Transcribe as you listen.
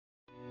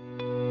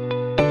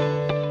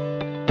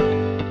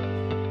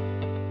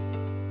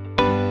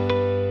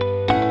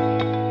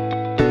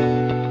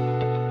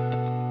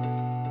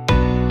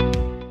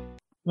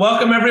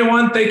Welcome,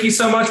 everyone. Thank you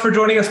so much for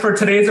joining us for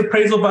today's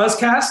Appraisal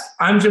Buzzcast.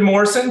 I'm Jim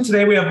Morrison.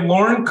 Today we have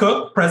Lauren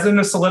Cook, President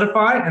of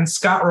Solidify, and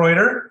Scott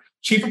Reuter,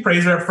 Chief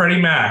Appraiser at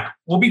Freddie Mac.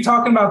 We'll be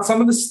talking about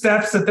some of the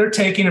steps that they're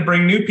taking to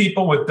bring new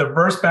people with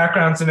diverse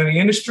backgrounds into the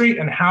industry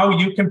and how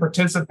you can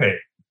participate.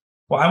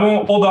 Well, I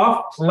won't hold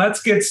off.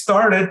 Let's get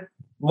started.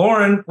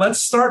 Lauren, let's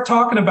start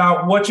talking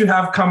about what you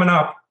have coming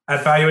up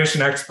at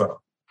Valuation Expo.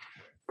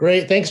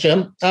 Great. Thanks,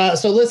 Jim.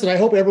 So listen, I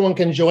hope everyone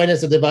can join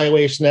us at the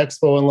Valuation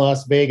Expo in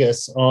Las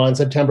Vegas on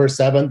September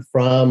 7th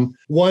from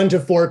 1 to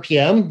 4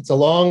 p.m. It's a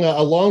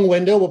long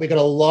window, but we got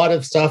a lot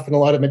of stuff and a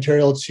lot of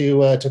material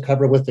to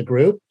cover with the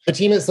group. The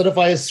team at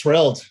Solidify is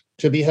thrilled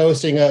to be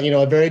hosting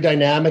a very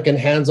dynamic and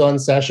hands-on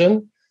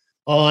session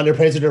on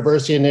Appraiser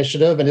Diversity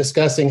Initiative and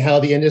discussing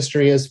how the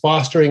industry is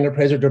fostering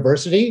appraiser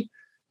diversity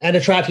and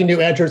attracting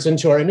new entrants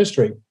into our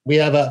industry. We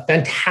have a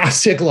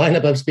fantastic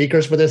lineup of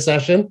speakers for this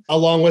session,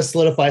 along with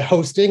Solidify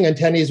hosting.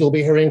 Attendees will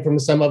be hearing from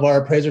some of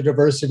our Appraiser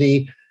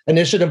Diversity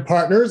Initiative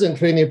partners,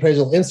 including the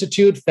Appraisal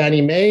Institute,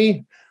 Fannie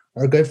Mae,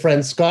 our good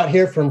friend Scott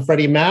here from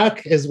Freddie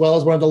Mac, as well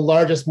as one of the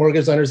largest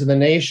mortgage lenders in the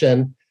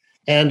nation,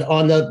 and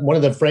one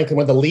of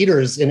the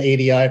leaders in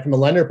ADI from a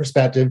lender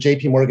perspective,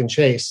 JP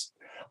Chase,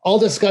 all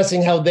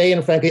discussing how they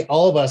and frankly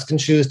all of us can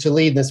choose to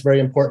lead this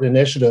very important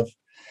initiative.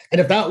 And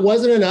if that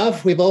wasn't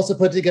enough, we've also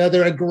put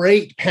together a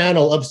great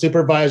panel of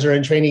supervisor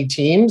and trainee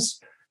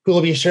teams who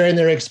will be sharing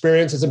their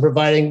experiences and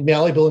providing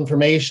valuable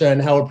information on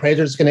how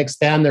appraisers can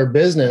expand their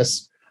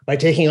business by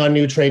taking on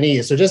new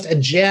trainees. So just a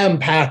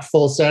jam-packed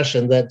full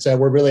session that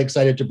we're really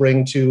excited to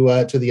bring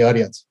to the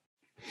audience.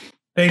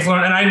 Thanks,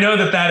 Lauren. And I know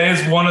that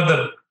is one of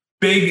the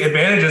big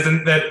advantages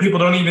and that people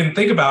don't even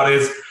think about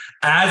is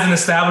as an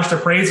established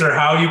appraiser,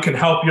 how you can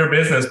help your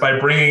business by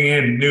bringing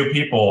in new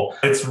people.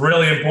 It's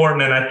really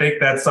important. And I think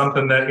that's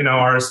something that,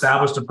 our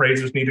established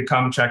appraisers need to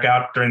come check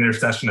out during their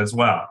session as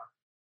well.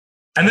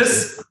 And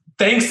this,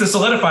 thanks to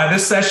Solidify,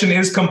 this session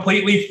is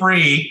completely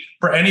free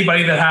for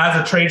anybody that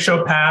has a trade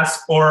show pass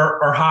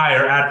or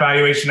higher at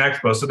Valuation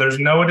Expo. So there's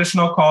no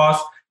additional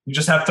cost. You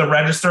just have to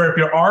register. If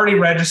you're already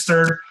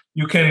registered,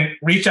 you can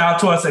reach out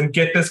to us and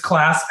get this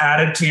class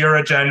added to your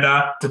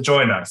agenda to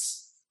join us.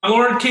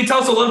 Lauren, can you tell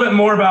us a little bit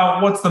more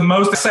about what's the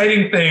most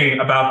exciting thing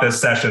about this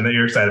session that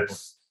you're excited for?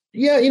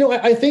 Yeah,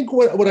 I think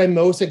what I'm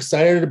most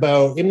excited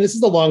about, this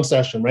is a long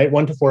session, right?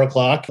 1 to 4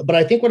 o'clock. But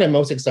I think what I'm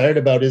most excited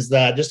about is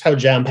that just how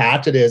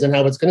jam-packed it is and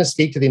how it's going to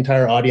speak to the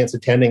entire audience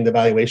attending the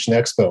Valuation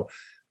Expo.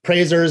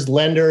 Appraisers,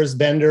 lenders,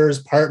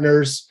 vendors,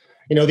 partners.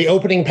 The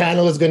opening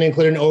panel is going to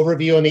include an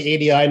overview on the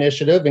ADI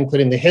initiative,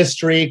 including the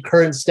history,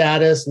 current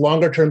status,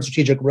 longer-term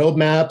strategic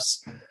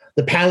roadmaps.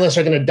 The panelists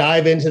are going to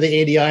dive into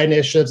the ADI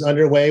initiatives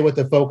underway with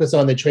a focus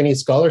on the trainee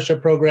scholarship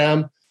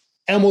program.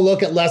 And we'll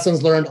look at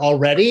lessons learned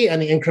already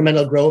and the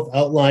incremental growth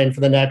outlined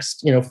for the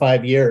next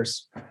 5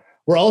 years.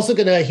 We're also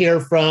going to hear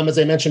from, as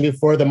I mentioned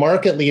before, the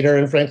market leader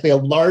and frankly, a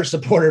large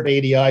supporter of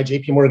ADI,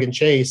 JP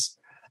Chase.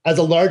 As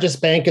the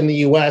largest bank in the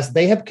US,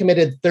 they have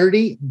committed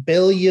 $30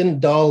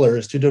 billion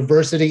to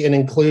diversity and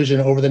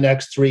inclusion over the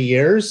next 3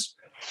 years,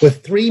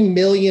 with $3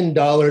 million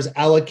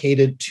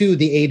allocated to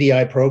the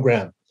ADI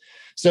program.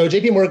 So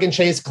JP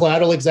Chase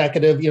collateral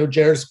executive,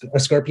 Jared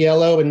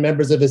Scarpiello and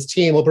members of his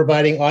team will be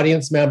providing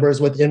audience members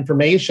with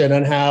information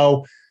on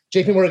how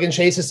JP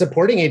Chase is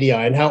supporting ADI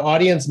and how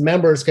audience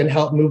members can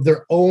help move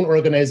their own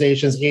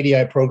organization's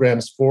ADI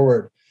programs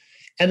forward.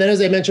 And then,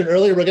 as I mentioned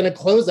earlier, we're going to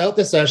close out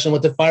the session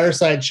with a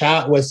fireside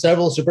chat with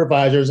several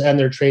supervisors and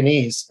their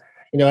trainees.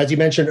 As you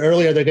mentioned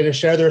earlier, they're going to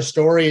share their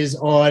stories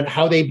on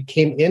how they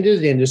came into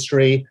the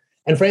industry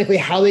and frankly,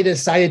 how they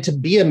decided to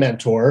be a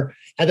mentor.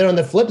 And then on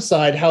the flip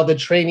side, how the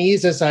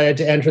trainees decided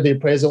to enter the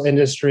appraisal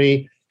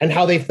industry and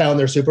how they found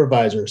their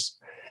supervisors.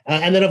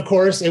 And then, of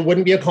course, it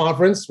wouldn't be a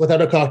conference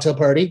without a cocktail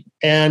party.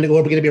 And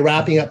we're going to be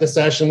wrapping up the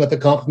session with a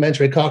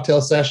complimentary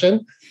cocktail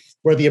session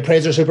where the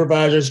appraiser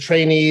supervisors,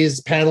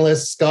 trainees,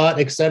 panelists, Scott,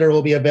 et cetera,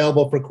 will be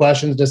available for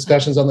questions,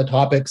 discussions on the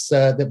topics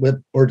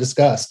that were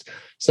discussed.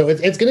 So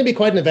it's going to be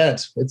quite an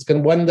event. It's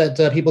one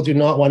that people do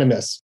not want to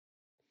miss.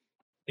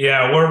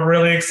 Yeah, we're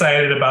really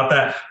excited about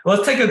that.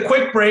 Let's take a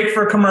quick break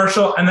for a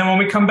commercial. And then when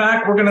we come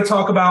back, we're going to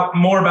talk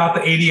more about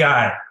the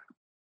ADI.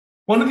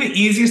 One of the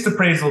easiest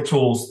appraisal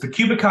tools, the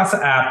Cubicasa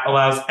app,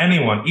 allows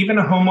anyone, even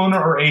a homeowner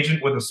or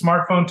agent with a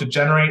smartphone, to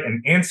generate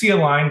an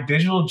ANSI-aligned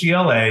digital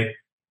GLA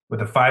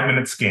with a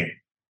 5-minute scan.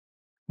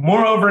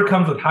 Moreover, it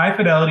comes with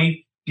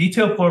high-fidelity,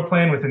 detailed floor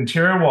plan with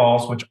interior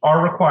walls, which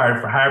are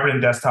required for hybrid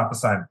and desktop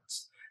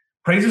assignments.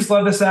 Appraisers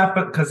love this app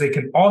because they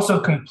can also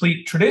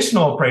complete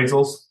traditional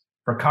appraisals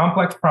for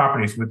complex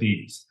properties with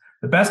ease.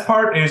 The best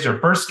part is your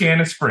first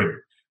scan is free.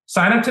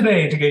 Sign up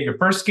today to get your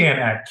first scan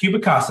at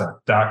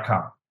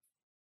cubicasa.com.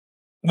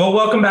 Well,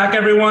 welcome back,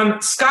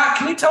 everyone. Scott,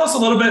 can you tell us a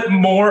little bit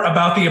more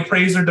about the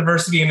Appraiser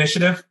Diversity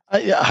Initiative?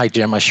 Hi,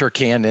 Jim. I sure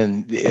can.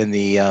 In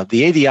the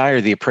ADI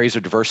or the Appraiser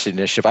Diversity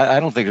Initiative, I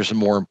don't think there's a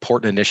more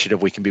important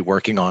initiative we can be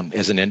working on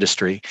as an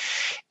industry.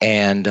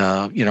 And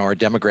our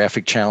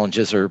demographic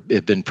challenges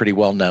have been pretty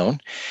well known.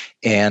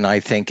 And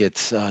I think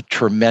it's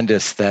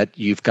tremendous that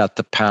you've got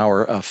the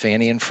power of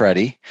Fannie and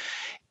Freddie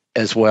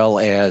as well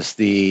as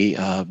the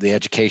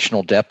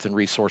educational depth and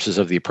resources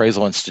of the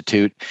Appraisal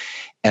Institute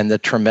and the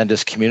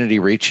tremendous community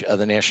reach of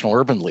the National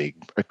Urban League,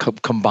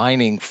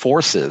 combining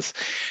forces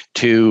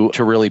to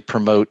really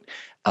promote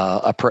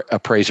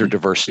appraiser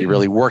diversity,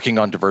 really working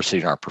on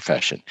diversity in our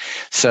profession.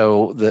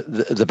 So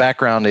the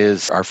background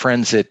is our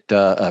friends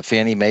at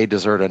Fannie Mae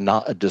deserve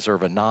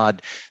a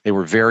nod. They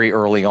were very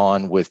early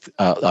on with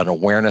an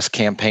awareness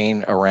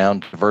campaign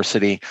around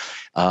diversity.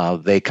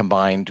 They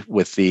combined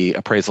with the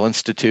Appraisal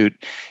Institute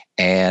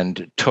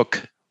and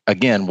took,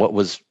 again, what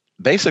was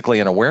basically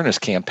an awareness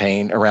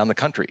campaign around the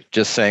country,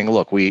 just saying,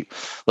 look,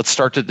 let's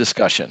start the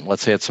discussion.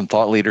 Let's have some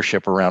thought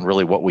leadership around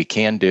really what we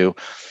can do.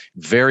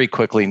 Very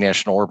quickly,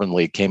 National Urban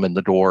League came in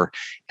the door.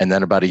 And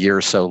then about a year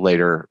or so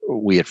later,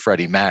 we at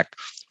Freddie Mac,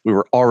 we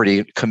were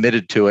already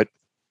committed to it.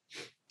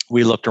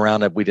 We looked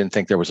around and we didn't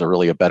think there was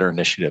really a better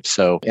initiative.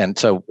 So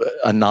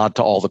a nod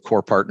to all the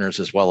core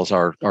partners as well as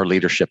our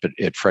leadership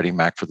at Freddie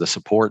Mac for the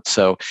support.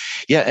 So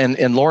yeah,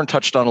 and Lauren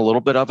touched on a little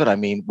bit of it. I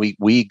mean,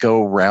 we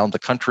go around the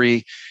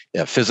country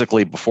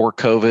physically before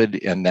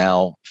COVID and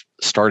now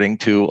starting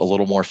to a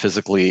little more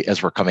physically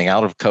as we're coming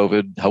out of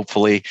COVID,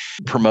 hopefully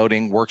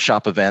promoting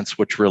workshop events,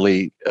 which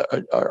really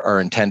are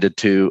intended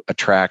to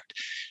attract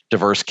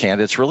diverse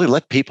candidates, really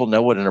let people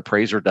know what an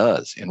appraiser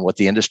does and what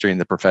the industry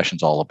and the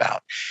profession's all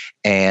about.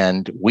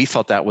 And we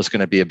thought that was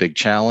going to be a big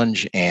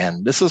challenge.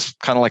 And this is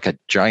kind of like a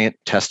giant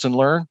test and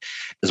learn.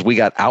 As we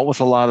got out with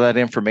a lot of that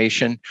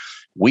information,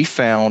 we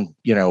found,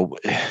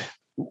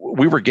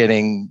 we were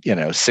getting,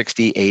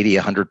 60, 80,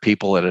 100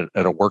 people at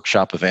a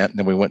workshop event. And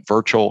then we went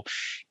virtual.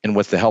 And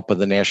with the help of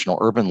the National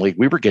Urban League,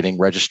 we were getting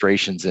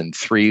registrations in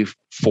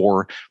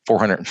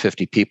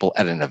 450 people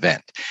at an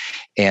event.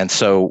 And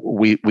so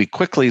we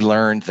quickly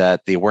learned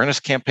that the awareness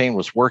campaign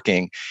was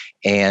working.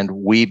 And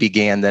we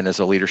began then as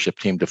a leadership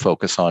team to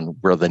focus on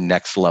where the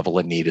next level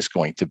of need is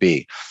going to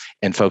be.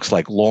 And folks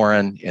like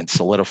Lauren and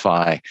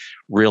Solidify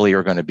really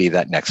are going to be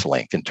that next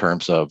link in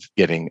terms of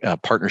getting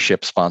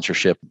partnership,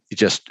 sponsorship,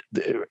 just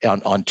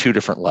on two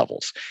different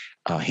levels.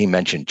 He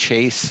mentioned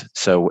Chase.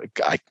 So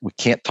we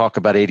can't talk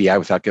about ADI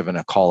without giving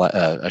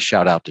a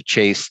shout out to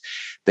Chase.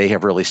 They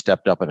have really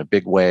stepped up in a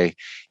big way.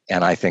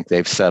 And I think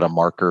they've set a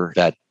marker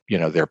that,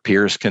 their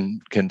peers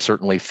can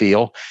certainly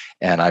feel.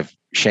 And I've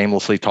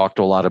shamelessly talked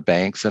to a lot of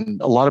banks,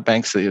 and a lot of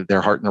banks, their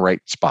heart in the right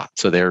spot.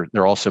 So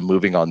they're also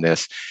moving on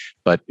this,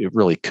 but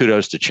really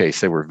kudos to Chase.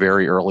 They were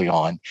very early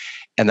on.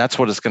 And that's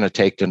what it's going to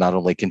take to not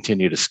only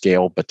continue to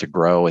scale, but to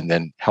grow and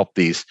then help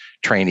these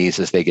trainees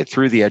as they get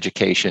through the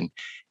education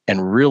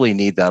and really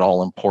need that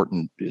all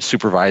important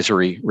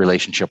supervisory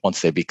relationship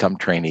once they become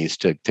trainees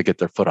to get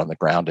their foot on the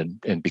ground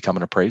and become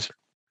an appraiser.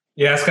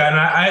 Yeah, Scott, and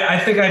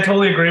I think I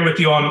totally agree with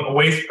you on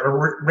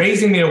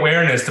raising the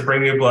awareness to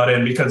bring new blood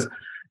in, because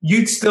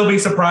you'd still be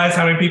surprised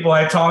how many people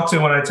I talk to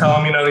when I tell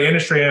them, the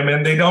industry I'm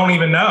in, they don't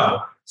even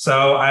know.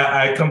 So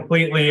I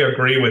completely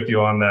agree with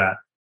you on that.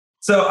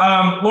 So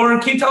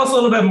Lauren, can you tell us a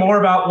little bit more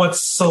about what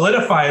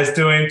Solidify is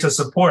doing to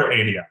support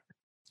ADI?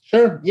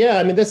 Sure. Yeah.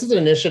 I mean, this is an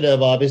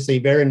initiative, obviously,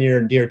 very near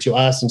and dear to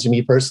us and to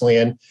me personally.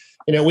 And,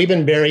 we've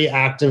been very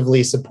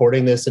actively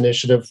supporting this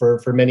initiative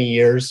for many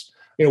years.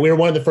 We were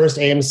one of the first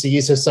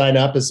AMCs to sign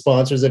up as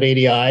sponsors of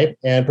ADI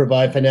and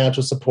provide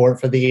financial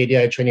support for the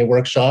ADI training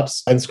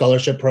workshops and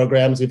scholarship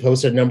programs. We've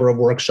hosted a number of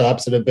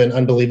workshops that have been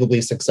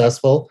unbelievably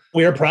successful.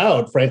 We are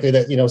proud, frankly,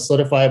 that,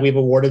 Solidify, we've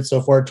awarded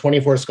so far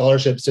 24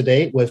 scholarships to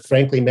date, with,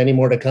 frankly, many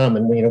more to come.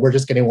 And, we're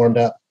just getting warmed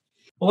up.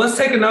 Well, let's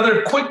take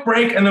another quick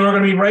break, and then we're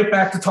going to be right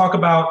back to talk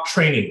about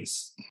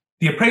trainees.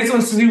 The Appraisal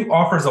Institute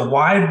offers a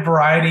wide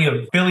variety of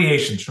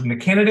affiliations, from the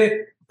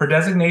candidate for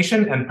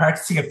designation and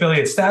practicing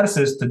affiliate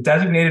statuses to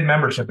designated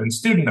membership and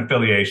student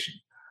affiliation.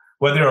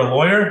 Whether you're a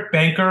lawyer,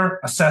 banker,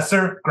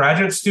 assessor,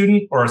 graduate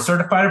student, or a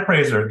certified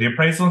appraiser, the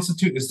Appraisal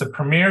Institute is the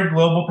premier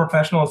global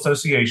professional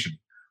association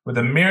with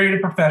a myriad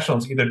of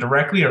professionals either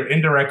directly or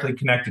indirectly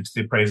connected to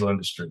the appraisal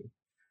industry.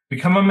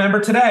 Become a member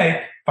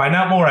today. Find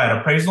out more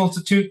at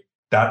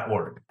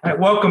appraisalinstitute.org. All right,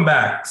 welcome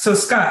back. So,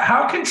 Scott,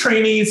 how can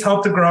trainees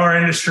help to grow our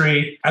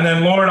industry? And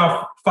then, Lauren,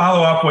 I'll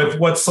follow up with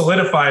what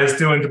Solidify is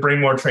doing to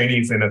bring more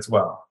trainees in as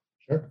well.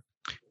 Sure.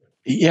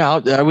 Yeah,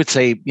 I would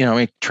say,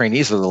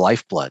 trainees are the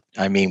lifeblood.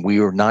 I mean,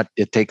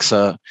 it takes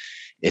a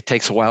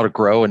while to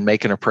grow and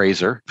make an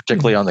appraiser,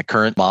 particularly on the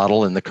current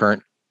model and the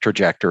current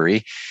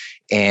trajectory.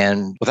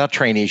 And without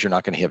trainees, you're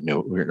not going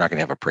to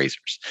have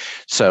appraisers.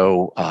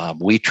 So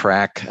we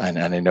track, and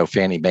I know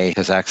Fannie Mae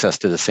has access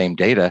to the same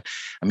data.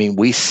 I mean,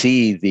 we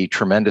see the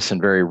tremendous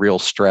and very real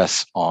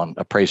stress on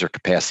appraiser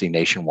capacity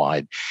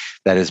nationwide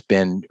that has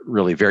been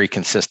really very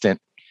consistent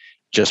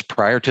just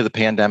prior to the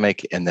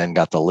pandemic, and then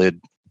got the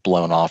lid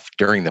blown off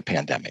during the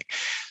pandemic.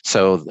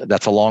 So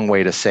that's a long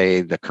way to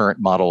say the current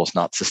model is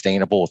not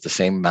sustainable with the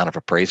same amount of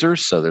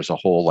appraisers. So there's a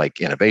whole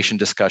innovation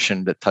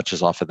discussion that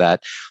touches off of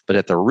that. But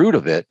at the root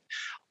of it,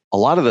 a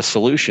lot of the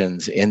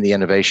solutions in the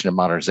innovation and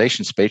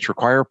modernization space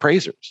require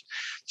appraisers.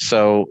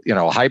 So,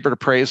 a hybrid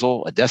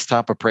appraisal, a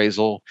desktop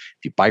appraisal,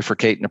 if you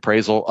bifurcate an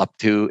appraisal up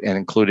to and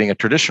including a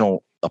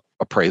traditional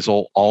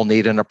appraisal all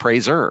need an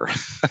appraiser.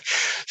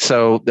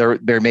 So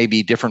there may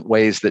be different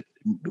ways that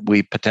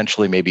we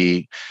potentially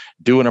maybe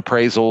do an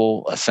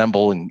appraisal,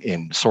 assemble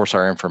and source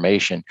our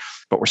information,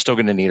 but we're still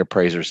going to need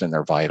appraisers and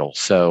they're vital.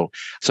 So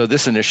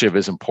this initiative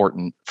is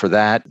important for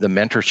that. The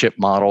mentorship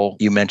model,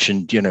 you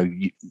mentioned,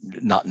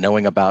 not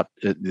knowing about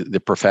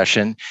the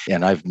profession.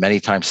 And I've many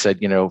times said,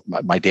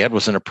 my dad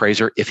was an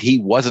appraiser. If he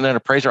wasn't an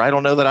appraiser, I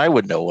don't know that I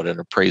would know what an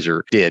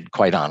appraiser did,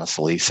 quite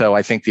honestly. So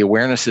I think the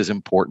awareness is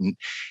important,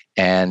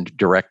 and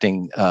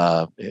directing,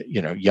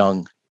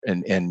 young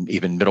and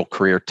even middle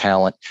career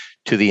talent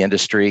to the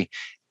industry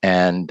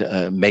and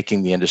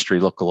making the industry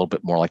look a little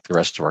bit more like the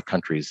rest of our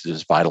countries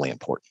is vitally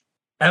important.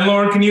 And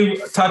Lauren, can you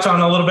touch on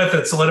a little bit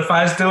that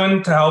Solidify is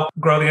doing to help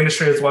grow the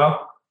industry as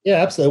well? Yeah,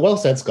 absolutely. Well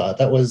said, Scott.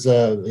 That was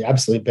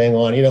absolutely bang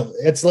on.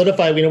 At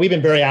Solidify, we've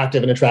been very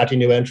active in attracting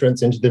new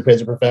entrants into the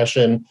appraiser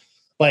profession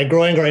by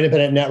growing our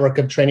independent network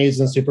of trainees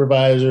and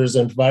supervisors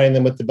and providing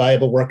them with the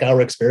valuable work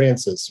hour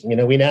experiences.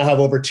 We now have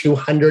over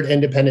 200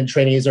 independent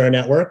trainees in our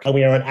network, and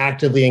we are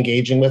actively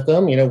engaging with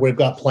them. We've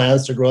got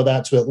plans to grow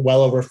that to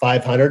well over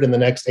 500 in the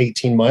next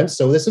 18 months.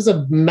 So this is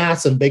a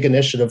massive, big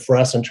initiative for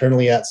us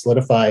internally at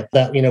Solidify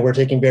that, we're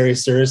taking very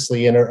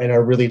seriously and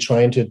are really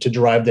trying to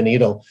drive the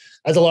needle.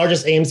 As the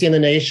largest AMC in the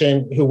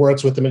nation, who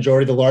works with the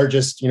majority of the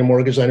largest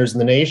mortgage lenders in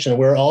the nation,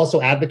 we're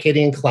also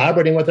advocating and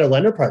collaborating with our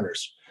lender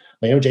partners.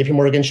 JP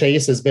Morgan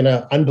Chase has been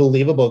an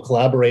unbelievable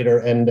collaborator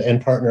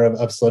and partner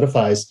of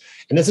Solidify's.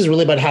 And this is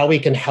really about how we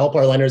can help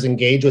our lenders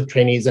engage with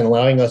trainees and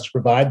allowing us to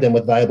provide them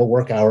with valuable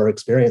work hour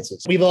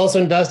experiences. We've also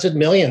invested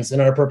millions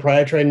in our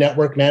proprietary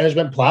network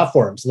management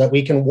platform so that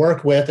we can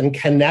work with and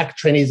connect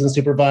trainees and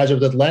supervisors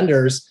with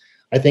lenders,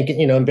 I think,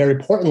 and very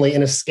importantly,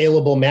 in a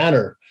scalable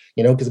manner.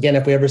 Because again,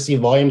 if we ever see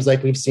volumes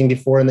like we've seen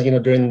before in the,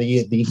 during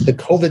the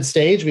COVID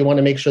stage, we want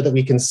to make sure that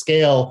we can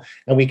scale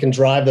and we can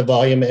drive the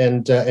volume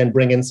and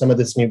bring in some of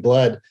this new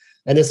blood.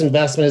 And this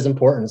investment is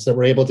important so that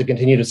we're able to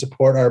continue to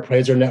support our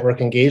appraiser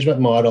network engagement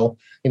model,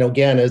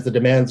 again, as the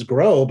demands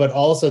grow, but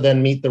also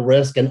then meet the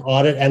risk and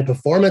audit and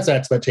performance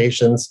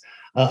expectations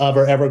of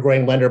our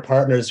ever-growing lender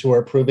partners who are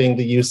approving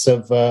the use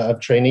of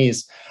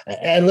trainees.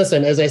 And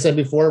listen, as I said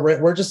before,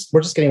 we're just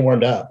getting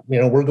warmed up.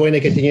 We're going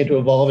to continue to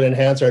evolve and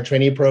enhance our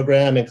trainee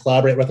program and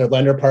collaborate with our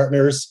lender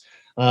partners,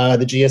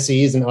 the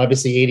GSEs, and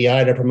obviously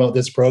ADI to promote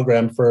this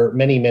program for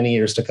many, many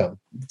years to come.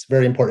 It's a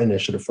very important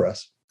initiative for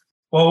us.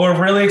 Well,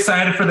 we're really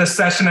excited for this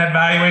session at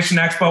Valuation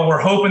Expo. We're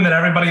hoping that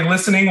everybody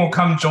listening will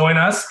come join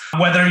us.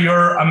 Whether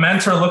you're a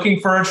mentor looking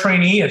for a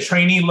trainee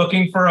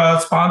looking for a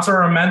sponsor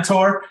or a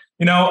mentor,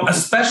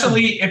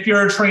 especially if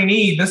you're a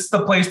trainee, this is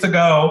the place to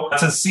go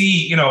to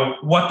see,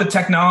 what the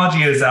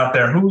technology is out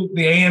there, who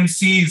the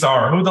AMCs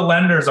are, who the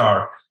lenders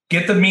are.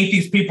 Get to meet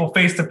these people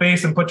face to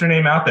face and put your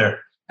name out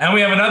there. And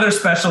we have another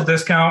special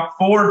discount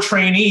for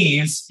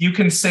trainees. You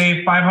can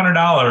save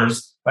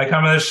 $500 by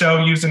coming to the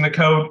show using the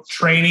code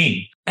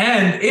trainee.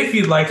 And if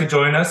you'd like to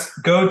join us,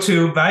 go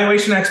to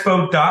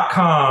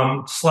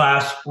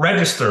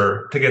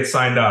valuationexpo.com/register to get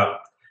signed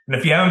up. And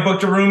if you haven't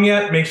booked a room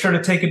yet, make sure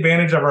to take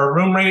advantage of our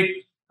room rate.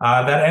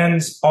 That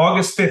ends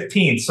August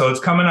 15th, so it's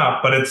coming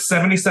up, but it's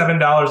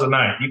 $77 a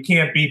night. You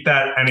can't beat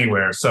that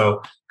anywhere.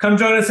 So come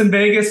join us in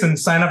Vegas and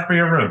sign up for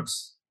your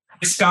rooms.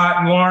 Scott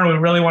and Lauren, we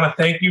really want to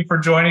thank you for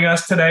joining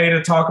us today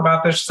to talk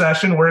about this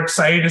session. We're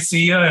excited to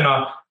see you in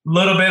a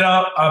little bit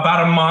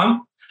about a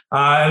month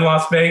in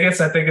Las Vegas.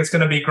 I think it's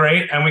going to be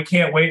great, and we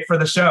can't wait for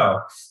the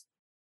show.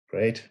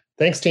 Great.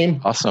 Thanks,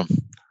 team. Awesome.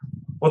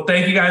 Well,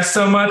 thank you guys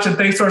so much. And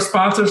thanks to our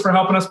sponsors for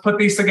helping us put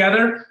these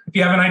together. If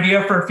you have an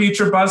idea for a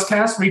future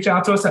Buzzcast, reach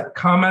out to us at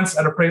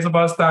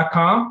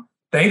comments@appraisalbuzz.com.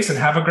 Thanks and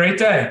have a great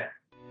day.